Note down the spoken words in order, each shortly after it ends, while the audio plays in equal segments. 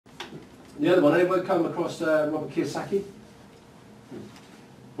The other one, anyone come across Robert Kiyosaki?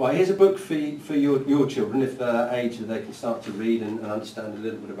 Right, here's a book for your children if they're that age that they can start to read and understand a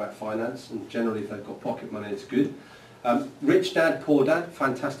little bit about finance, and generally if they've got pocket money it's good. Rich Dad, Poor Dad,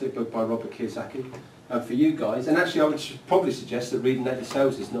 fantastic book by Robert Kiyosaki. For you guys, and actually I would probably suggest that reading that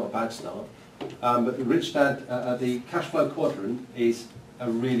yourselves is not a bad start, but the Rich Dad, the Cash Flow Quadrant is a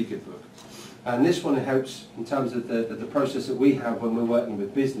really good book. And this one helps in terms of the process that we have when we're working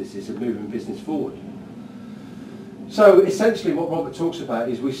with businesses and moving business forward. So essentially what Robert talks about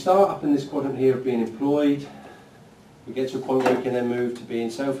is we start up in this quadrant here of being employed, we get to a point where we can then move to being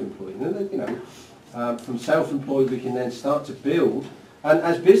self-employed. And then, you know, from self-employed we can then start to build, and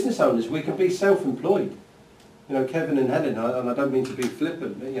as business owners we can be self-employed. You know, Kevin and Helen, and I don't mean to be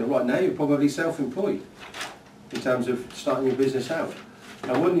flippant, but you know, right now you're probably self-employed in terms of starting your business out.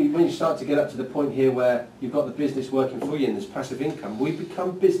 And when you start to get up to the point here where you've got the business working for you and there's passive income, we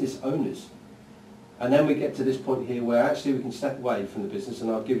become business owners. And then we get to this point here where actually we can step away from the business, and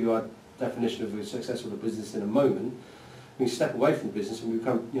I'll give you our definition of a successful business in a moment. We can step away from the business and we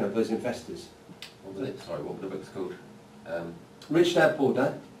become, you know, those investors. What was it? Sorry, what were the books called? Rich Dad, Poor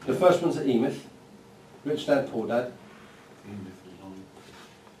Dad. The first one's at E-Myth. Rich Dad, Poor Dad.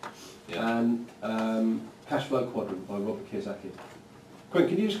 Yeah. And Cash Flow Quadrant by Robert Kiyosaki. Quinn,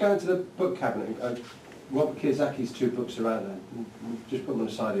 can you just go into the book cabinet? Robert Kiyosaki's 2 books around there. Just put them on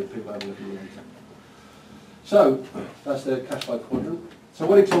the side here, people have a look at them later. So, that's the Cash Flow Quadrant. So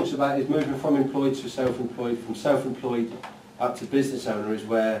what he talks about is moving from employed to self-employed, from self-employed up to business owner is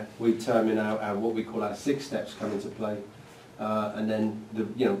where we determine our what we call our 6 steps come into play. And then the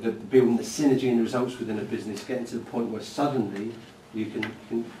building the synergy and the results within a business, getting to the point where suddenly you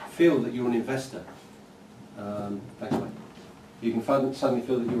can feel that you're an investor. Thanks, mate. You can suddenly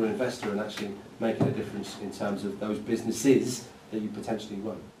feel that you're an investor and actually making a difference in terms of those businesses that you potentially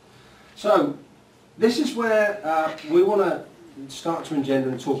run. So this is where we want to start to engender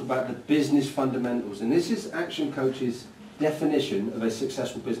and talk about the business fundamentals, and this is ActionCOACH's definition of a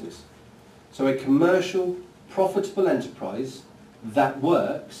successful business. So a commercial, profitable enterprise that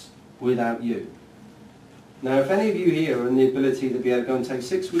works without you. Now, if any of you here are in the ability to be able to go and take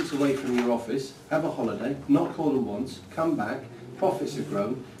 6 weeks away from your office, have a holiday, not call them once, come back, profits have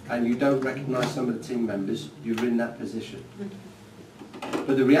grown, and you don't recognise some of the team members, you're in that position.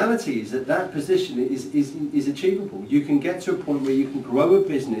 But the reality is that that position is achievable. You can get to a point where you can grow a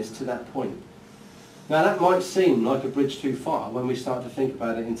business to that point. Now that might seem like a bridge too far when we start to think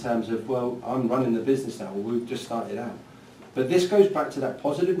about it in terms of, well, I'm running the business now, or we've just started out. But this goes back to that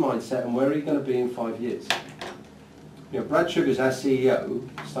positive mindset and where are you going to be in 5 years? You know, Brad Sugars, our CEO,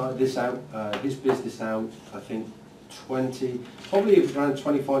 started this out, his business out, I think, probably around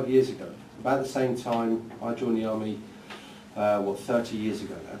 25 years ago. About the same time I joined the army, 30 years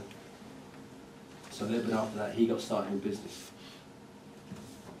ago now. So a little bit after that, he got started in business.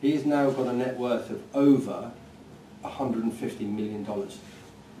 He's now got a net worth of over $150 million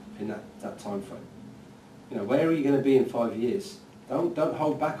in that time frame. You know, where are you going to be in 5 years? Don't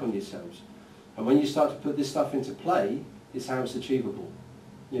hold back on yourselves. And when you start to put this stuff into play, it's how it's achievable.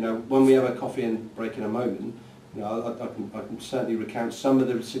 You know, when we have a coffee and break in a moment, you know, I can certainly recount some of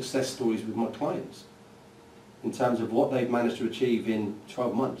the success stories with my clients in terms of what they've managed to achieve in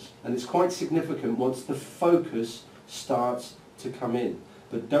 12 months. And it's quite significant once the focus starts to come in.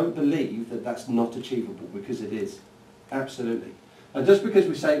 But don't believe that that's not achievable, because it is. Absolutely. And just because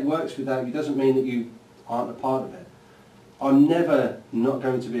we say it works without you doesn't mean that you aren't a part of it. I'm never not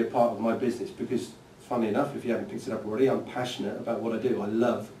going to be a part of my business because, funny enough, if you haven't picked it up already, I'm passionate about what I do. I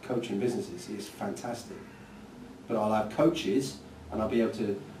love coaching businesses. It's fantastic. But I'll have coaches and I'll be able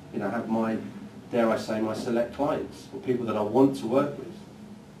to, you know, have my, dare I say, my select clients or people that I want to work with,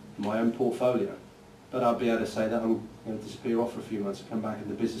 my own portfolio. But I'll be able to say that I'm going to disappear off for a few months and come back and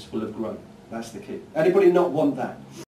the business will have grown. That's the key. Anybody not want that?